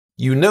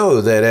You know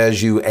that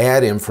as you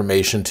add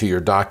information to your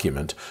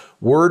document,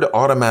 Word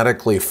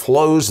automatically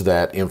flows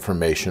that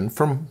information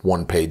from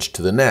one page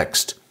to the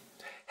next.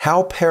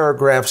 How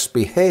paragraphs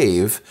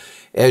behave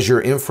as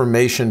your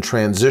information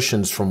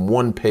transitions from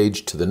one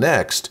page to the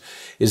next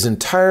is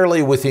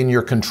entirely within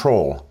your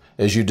control,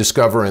 as you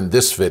discover in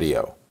this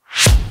video.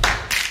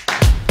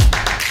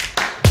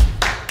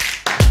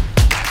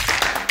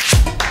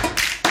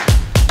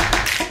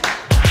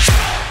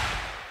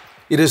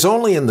 It is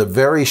only in the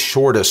very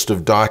shortest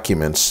of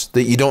documents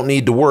that you don't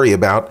need to worry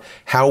about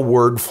how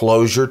Word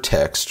flows your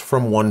text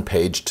from one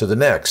page to the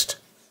next.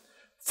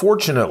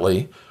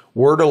 Fortunately,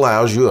 Word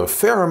allows you a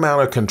fair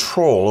amount of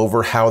control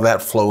over how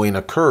that flowing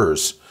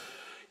occurs.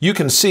 You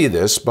can see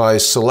this by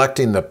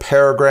selecting the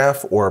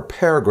paragraph or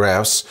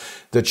paragraphs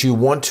that you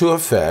want to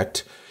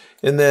affect,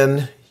 and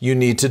then you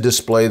need to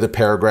display the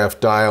paragraph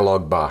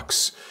dialog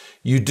box.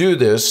 You do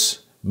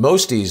this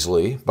most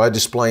easily by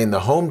displaying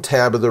the Home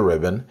tab of the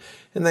ribbon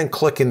and then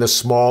clicking the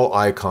small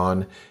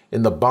icon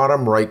in the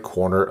bottom right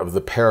corner of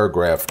the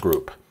paragraph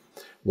group.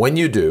 When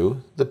you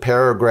do, the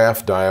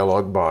paragraph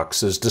dialog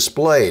box is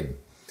displayed.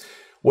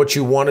 What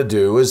you want to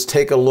do is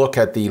take a look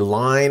at the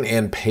Line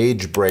and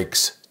Page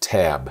Breaks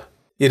tab.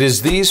 It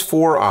is these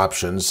four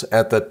options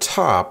at the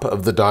top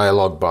of the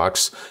dialog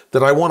box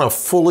that I want to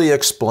fully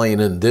explain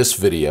in this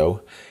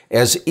video,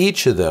 as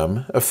each of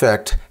them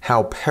affect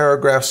how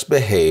paragraphs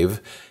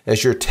behave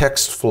as your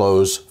text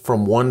flows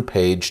from one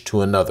page to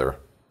another.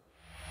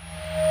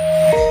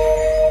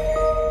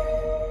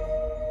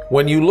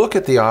 When you look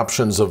at the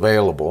options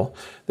available,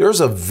 there's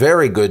a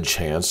very good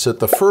chance that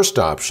the first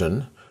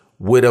option,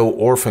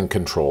 Widow-Orphan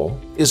Control,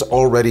 is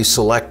already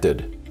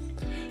selected.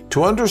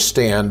 To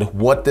understand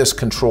what this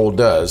control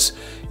does,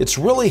 it's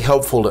really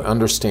helpful to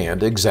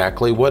understand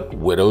exactly what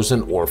widows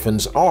and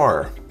orphans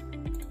are.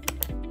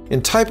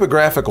 In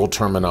typographical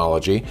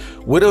terminology,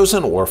 widows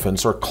and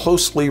orphans are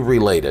closely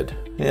related,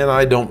 and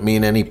I don't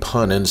mean any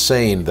pun in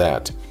saying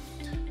that.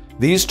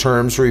 These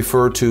terms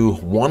refer to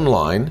one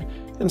line,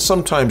 and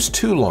sometimes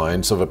two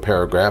lines of a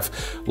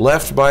paragraph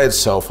left by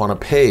itself on a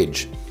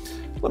page.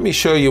 Let me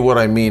show you what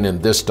I mean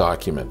in this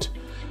document.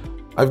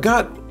 I've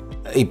got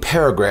a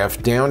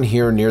paragraph down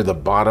here near the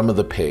bottom of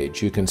the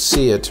page. You can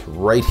see it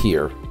right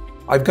here.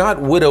 I've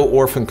got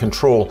Widow-Orphan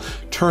Control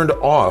turned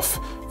off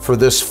for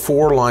this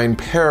four-line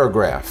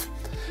paragraph.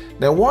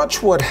 Now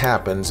watch what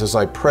happens as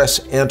I press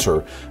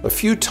Enter a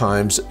few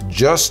times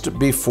just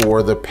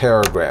before the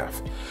paragraph.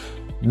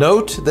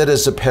 Note that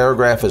as the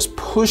paragraph is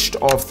pushed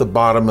off the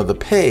bottom of the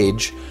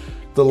page,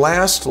 the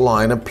last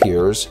line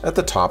appears at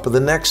the top of the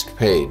next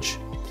page.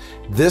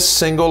 This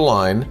single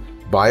line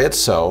by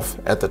itself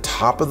at the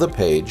top of the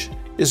page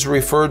is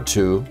referred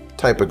to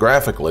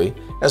typographically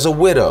as a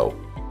widow.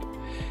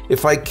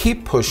 If I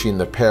keep pushing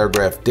the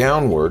paragraph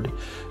downward,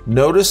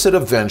 notice that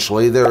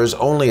eventually there is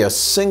only a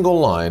single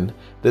line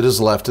that is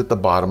left at the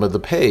bottom of the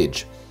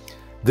page.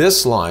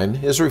 This line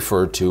is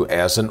referred to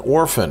as an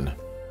orphan.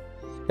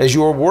 As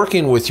you are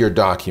working with your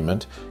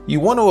document, you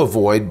want to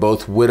avoid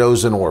both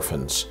widows and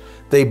orphans.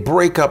 They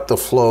break up the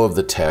flow of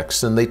the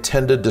text and they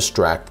tend to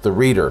distract the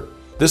reader.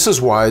 This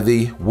is why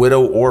the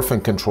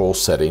Widow-Orphan Control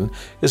setting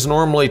is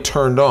normally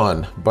turned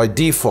on by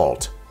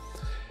default.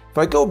 If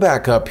I go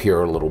back up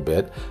here a little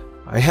bit,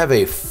 I have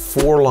a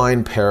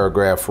four-line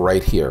paragraph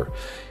right here.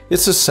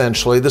 It's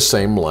essentially the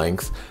same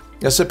length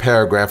as the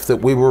paragraph that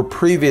we were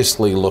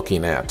previously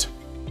looking at.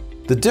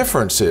 The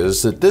difference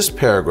is that this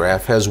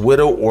paragraph has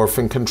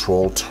Widow-Orphan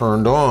Control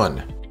turned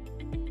on.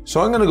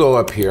 So I'm going to go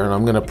up here and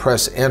I'm going to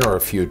press Enter a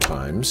few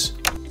times.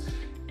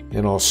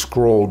 And I'll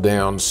scroll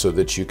down so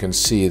that you can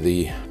see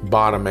the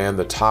bottom and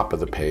the top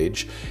of the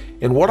page.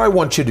 And what I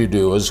want you to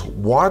do is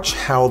watch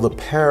how the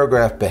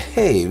paragraph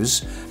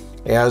behaves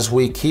as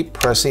we keep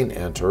pressing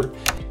Enter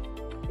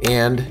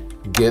and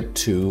get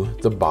to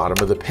the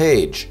bottom of the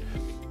page.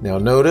 Now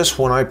notice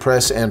when I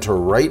press Enter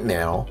right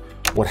now,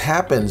 what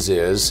happens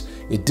is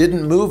it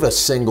didn't move a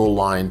single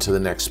line to the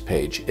next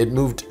page. It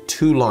moved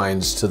two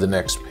lines to the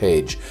next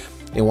page.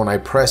 And when I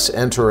press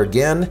Enter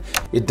again,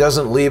 it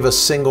doesn't leave a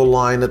single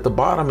line at the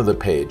bottom of the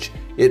page.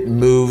 It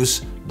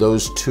moves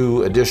those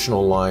two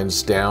additional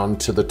lines down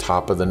to the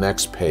top of the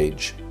next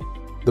page.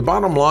 The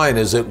bottom line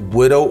is that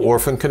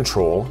Widow-Orphan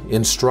Control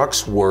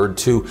instructs Word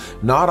to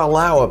not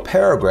allow a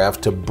paragraph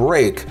to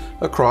break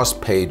across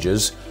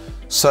pages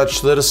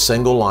such that a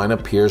single line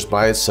appears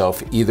by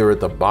itself either at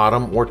the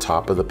bottom or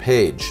top of the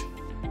page.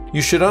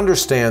 You should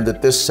understand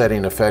that this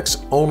setting affects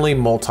only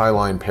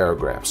multi-line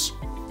paragraphs.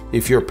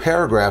 If your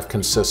paragraph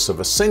consists of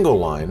a single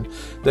line,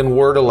 then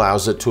Word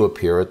allows it to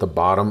appear at the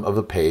bottom of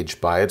a page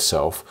by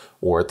itself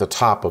or at the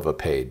top of a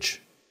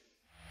page.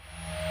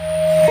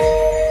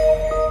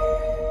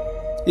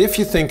 If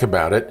you think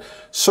about it,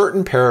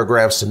 certain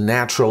paragraphs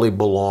naturally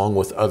belong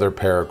with other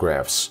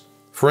paragraphs.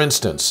 For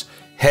instance,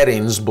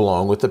 headings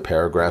belong with the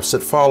paragraphs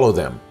that follow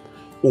them,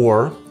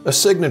 or a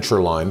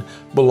signature line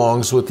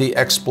belongs with the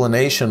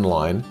explanation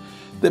line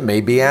that may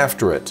be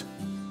after it.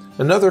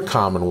 Another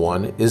common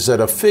one is that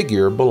a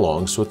figure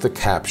belongs with the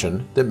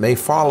caption that may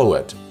follow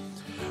it.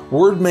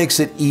 Word makes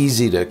it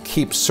easy to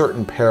keep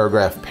certain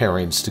paragraph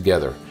pairings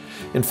together.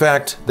 In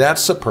fact,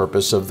 that's the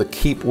purpose of the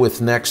Keep with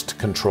Next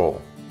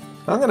control.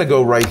 I'm going to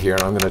go right here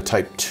and I'm going to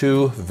type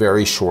 2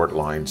 very short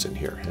lines in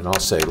here. And I'll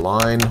say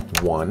line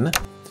 1,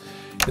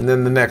 and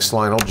then the next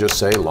line I'll just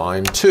say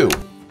line 2.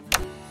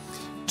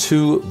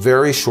 2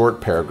 very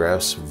short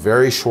paragraphs,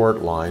 very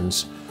short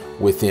lines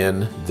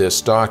within this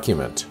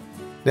document.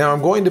 Now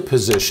I'm going to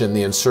position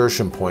the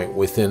insertion point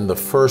within the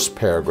first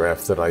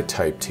paragraph that I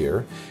typed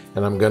here,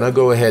 and I'm going to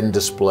go ahead and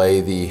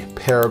display the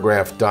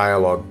paragraph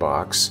dialog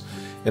box.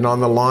 And on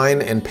the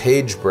line and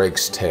page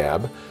breaks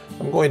tab,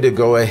 I'm going to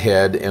go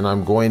ahead and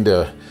I'm going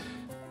to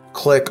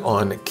click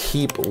on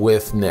Keep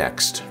with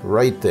Next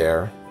right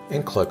there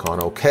and click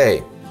on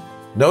OK.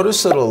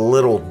 Notice that a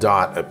little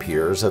dot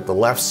appears at the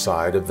left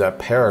side of that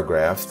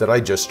paragraph that I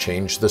just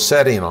changed the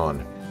setting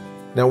on.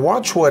 Now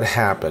watch what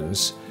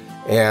happens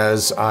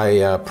as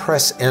I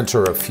press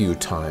enter a few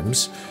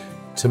times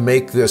to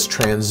make this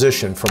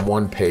transition from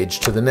one page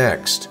to the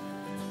next.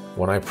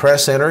 When I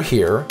press enter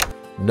here,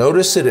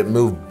 notice that it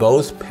moved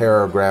both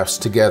paragraphs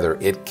together.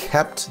 It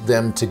kept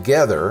them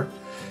together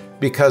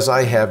because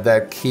I have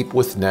that Keep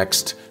with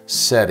Next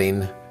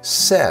setting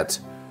set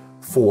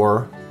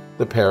for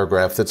the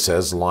paragraph that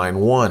says line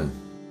 1.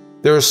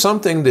 There is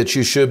something that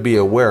you should be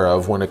aware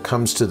of when it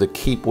comes to the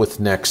Keep with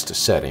Next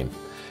setting,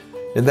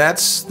 and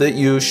that's that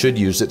you should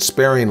use it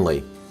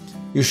sparingly.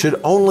 You should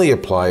only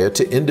apply it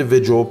to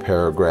individual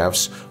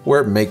paragraphs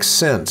where it makes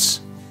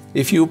sense.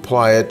 If you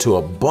apply it to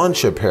a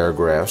bunch of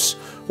paragraphs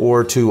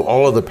or to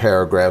all of the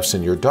paragraphs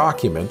in your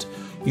document,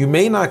 you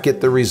may not get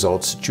the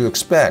results that you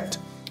expect.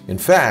 In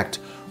fact,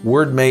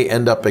 Word may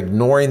end up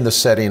ignoring the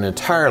setting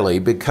entirely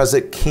because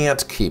it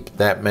can't keep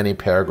that many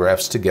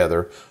paragraphs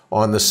together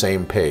on the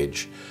same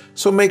page.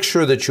 So make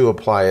sure that you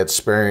apply it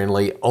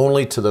sparingly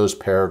only to those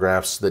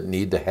paragraphs that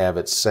need to have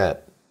it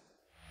set.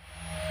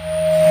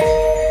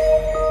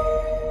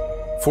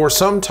 For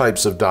some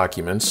types of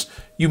documents,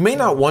 you may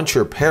not want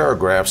your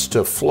paragraphs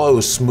to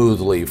flow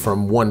smoothly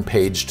from one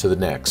page to the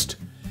next.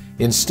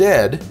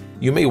 Instead,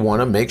 you may want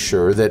to make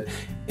sure that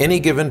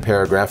any given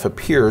paragraph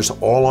appears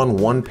all on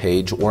one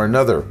page or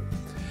another.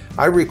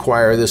 I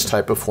require this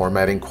type of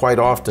formatting quite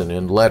often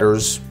in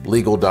letters,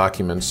 legal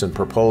documents, and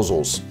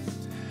proposals.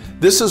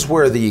 This is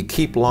where the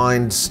Keep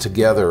Lines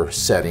Together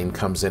setting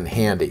comes in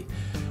handy.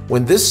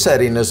 When this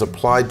setting is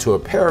applied to a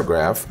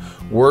paragraph,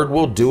 Word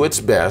will do its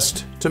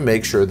best to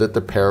make sure that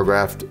the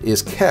paragraph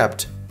is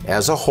kept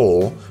as a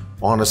whole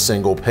on a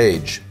single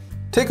page.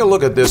 Take a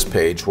look at this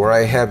page where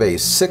I have a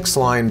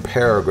 6-line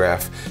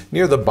paragraph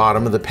near the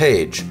bottom of the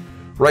page.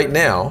 Right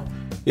now,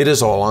 it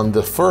is all on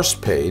the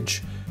first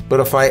page, but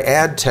if I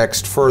add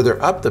text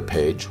further up the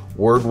page,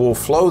 Word will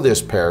flow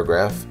this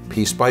paragraph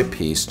piece by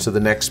piece to the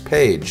next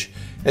page,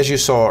 as you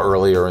saw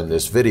earlier in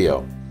this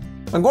video.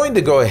 I'm going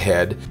to go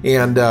ahead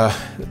and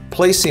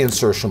place the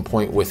insertion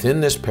point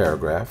within this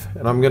paragraph,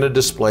 and I'm going to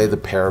display the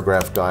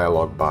paragraph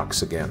dialog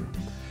box again.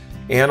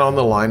 And on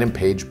the line and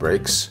page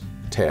breaks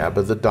tab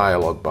of the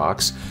dialog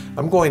box,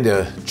 I'm going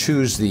to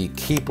choose the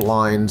Keep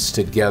Lines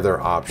Together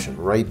option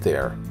right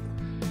there.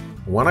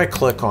 When I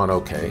click on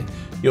OK,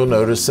 you'll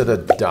notice that a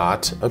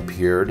dot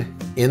appeared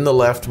in the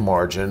left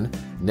margin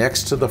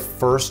next to the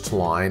first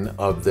line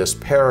of this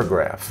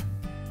paragraph.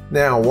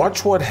 Now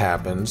watch what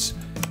happens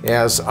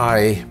as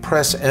I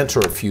press enter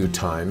a few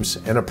times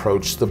and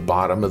approach the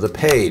bottom of the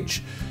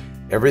page.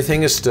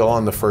 Everything is still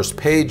on the first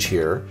page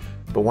here,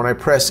 but when I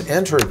press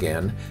enter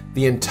again,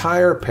 the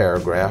entire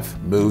paragraph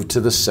moved to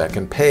the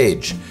second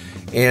page.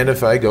 And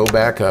if I go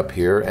back up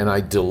here and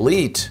I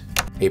delete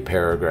a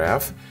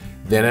paragraph,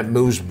 then it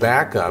moves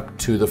back up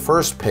to the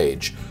first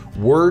page.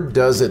 Word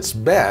does its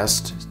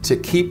best to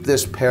keep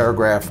this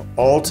paragraph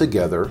all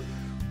together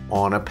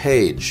on a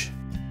page.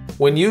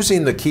 When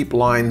using the Keep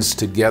Lines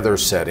Together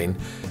setting,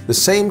 the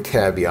same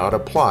caveat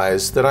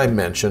applies that I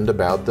mentioned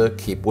about the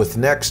Keep with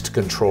Next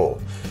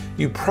control.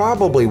 You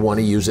probably want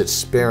to use it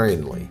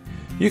sparingly.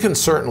 You can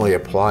certainly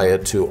apply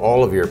it to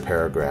all of your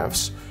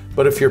paragraphs,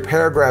 but if your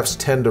paragraphs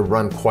tend to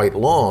run quite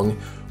long,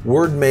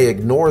 Word may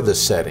ignore the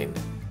setting.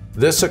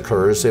 This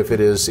occurs if it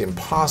is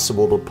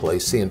impossible to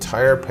place the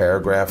entire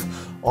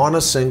paragraph on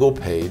a single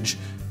page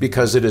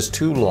because it is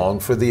too long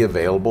for the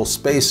available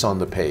space on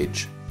the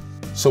page.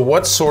 So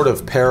what sort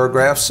of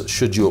paragraphs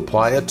should you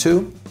apply it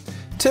to?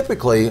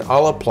 Typically,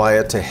 I'll apply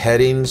it to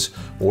headings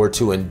or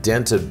to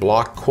indented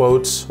block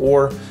quotes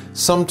or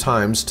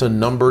sometimes to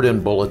numbered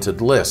and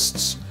bulleted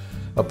lists.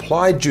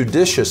 Applied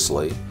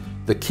judiciously,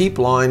 the Keep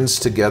Lines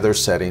Together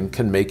setting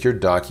can make your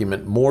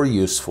document more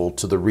useful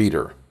to the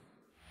reader.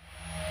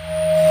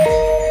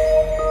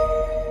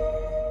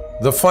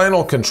 The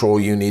final control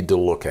you need to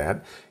look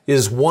at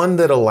is one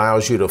that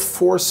allows you to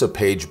force a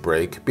page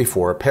break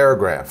before a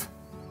paragraph.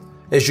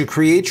 As you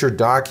create your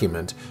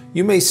document,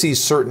 you may see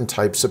certain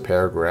types of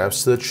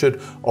paragraphs that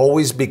should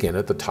always begin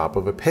at the top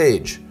of a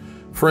page.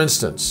 For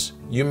instance,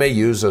 you may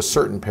use a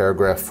certain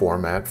paragraph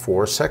format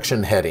for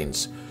section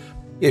headings.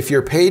 If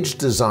your page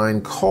design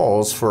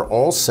calls for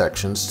all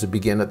sections to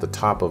begin at the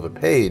top of a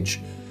page,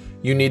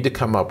 you need to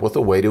come up with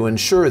a way to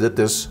ensure that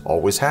this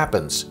always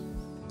happens.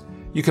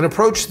 You can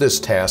approach this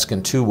task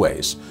in two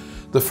ways.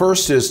 The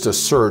first is to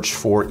search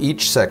for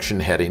each section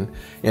heading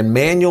and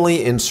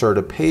manually insert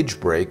a page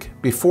break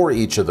before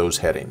each of those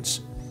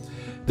headings.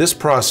 This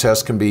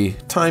process can be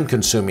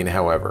time-consuming,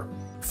 however.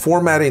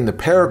 Formatting the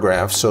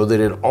paragraph so that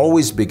it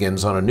always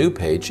begins on a new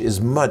page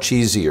is much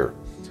easier.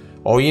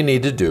 All you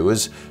need to do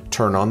is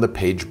turn on the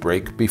page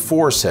break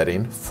before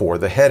setting for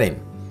the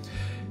heading.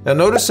 Now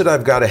notice that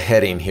I've got a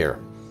heading here.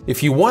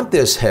 If you want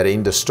this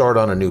heading to start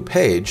on a new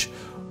page,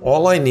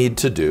 all I need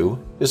to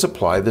do is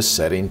apply the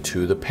setting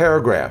to the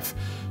paragraph.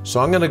 So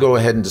I'm going to go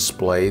ahead and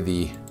display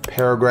the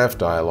paragraph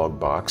dialog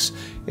box,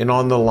 and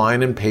on the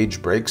Line and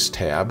Page Breaks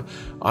tab,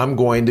 I'm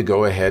going to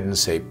go ahead and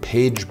say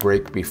Page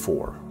Break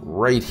Before,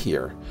 right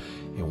here.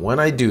 And when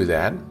I do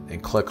that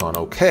and click on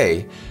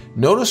OK,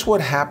 notice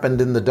what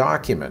happened in the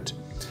document.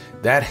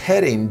 That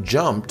heading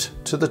jumped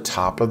to the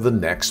top of the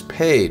next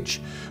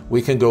page.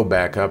 We can go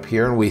back up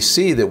here and we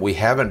see that we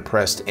haven't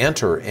pressed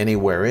Enter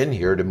anywhere in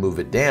here to move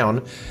it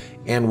down,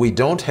 and we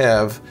don't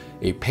have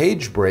a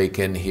page break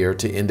in here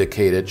to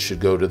indicate it should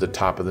go to the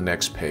top of the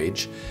next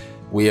page.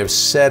 We have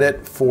set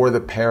it for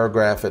the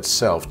paragraph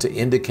itself to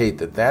indicate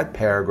that that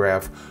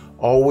paragraph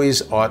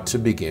always ought to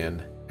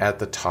begin at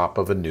the top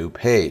of a new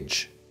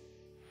page.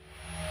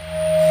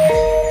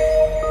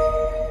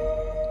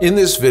 In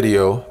this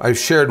video, I've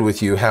shared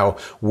with you how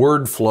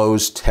Word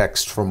flows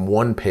text from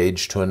one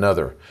page to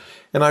another,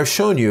 and I've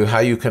shown you how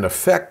you can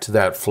affect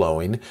that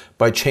flowing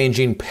by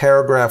changing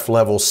paragraph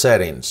level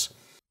settings.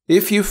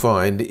 If you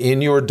find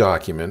in your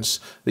documents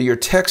that your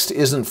text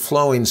isn't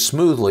flowing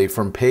smoothly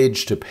from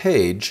page to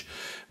page,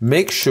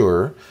 make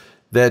sure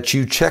that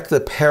you check the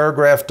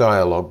paragraph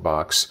dialog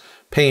box,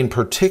 paying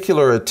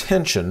particular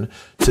attention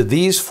to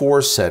these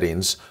four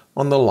settings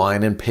on the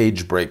Line and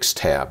Page Breaks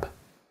tab.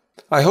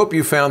 I hope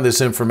you found this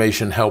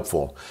information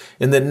helpful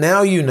and that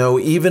now you know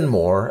even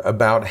more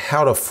about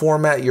how to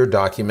format your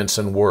documents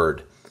in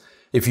Word.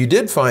 If you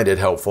did find it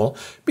helpful,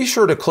 be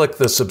sure to click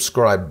the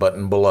subscribe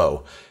button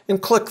below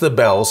and click the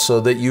bell so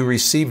that you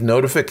receive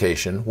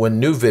notification when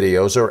new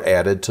videos are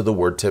added to the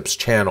WordTips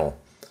channel.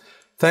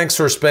 Thanks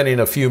for spending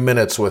a few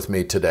minutes with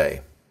me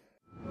today.